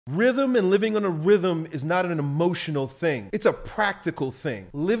Rhythm and living on a rhythm is not an emotional thing. It's a practical thing.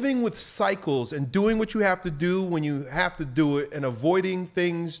 Living with cycles and doing what you have to do when you have to do it and avoiding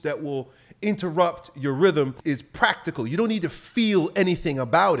things that will interrupt your rhythm is practical. You don't need to feel anything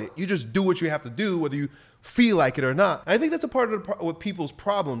about it. You just do what you have to do, whether you feel like it or not. I think that's a part of what people's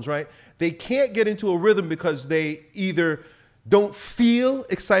problems, right? They can't get into a rhythm because they either don't feel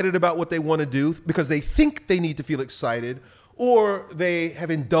excited about what they want to do because they think they need to feel excited, or they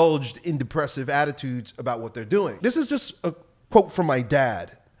have indulged in depressive attitudes about what they're doing. This is just a quote from my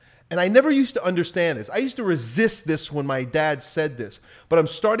dad. And I never used to understand this. I used to resist this when my dad said this, but I'm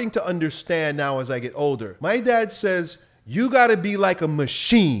starting to understand now as I get older. My dad says, you gotta be like a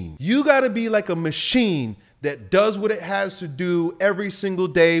machine. You gotta be like a machine that does what it has to do every single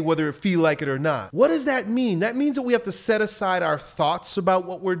day, whether it feel like it or not. What does that mean? That means that we have to set aside our thoughts about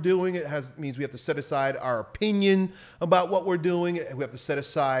what we're doing. It means we have to set aside our opinion about what we're doing. We have to set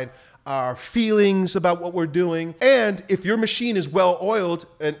aside our feelings about what we're doing. And if your machine is well oiled,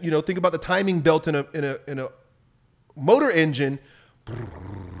 and think about the timing belt in a motor engine,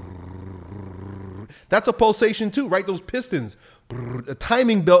 that's a pulsation too, right? Those pistons, the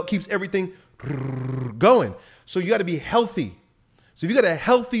timing belt keeps everything going. So you got to be healthy. So if you got a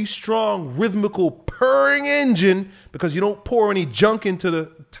healthy, strong, rhythmical, purring engine, because you don't pour any junk into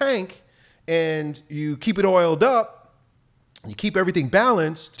the tank and you keep it oiled up, you keep everything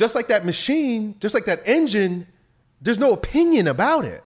balanced, just like that machine, just like that engine, there's no opinion about it.